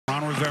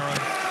Rivera.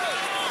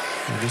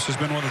 And this has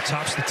been one of the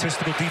top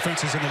statistical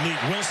defenses in the league.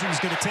 Wilson's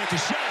going to take a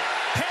shot.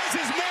 Has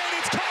his man.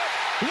 It's caught.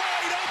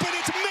 Wide open.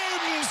 It's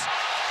Mims.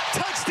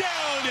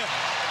 Touchdown.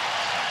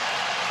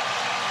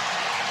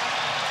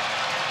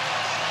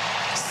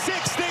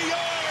 60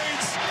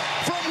 yards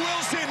from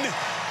Wilson.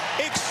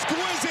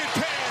 Exquisite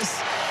pass.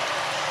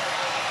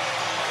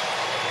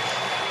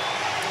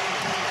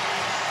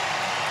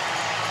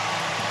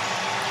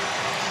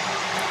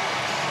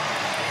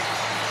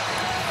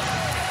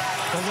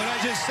 But what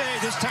I just say,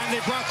 this time they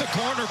brought the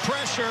corner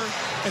pressure,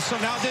 and so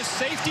now this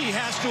safety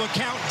has to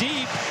account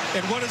deep,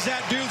 and what does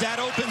that do? That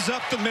opens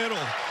up the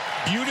middle.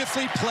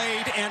 Beautifully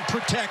played and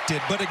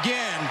protected. But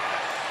again,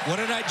 what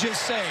did I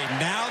just say?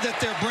 Now that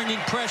they're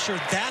bringing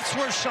pressure, that's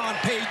where Sean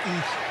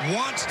Payton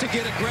wants to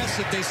get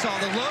aggressive. They saw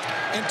the look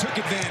and took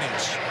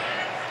advantage.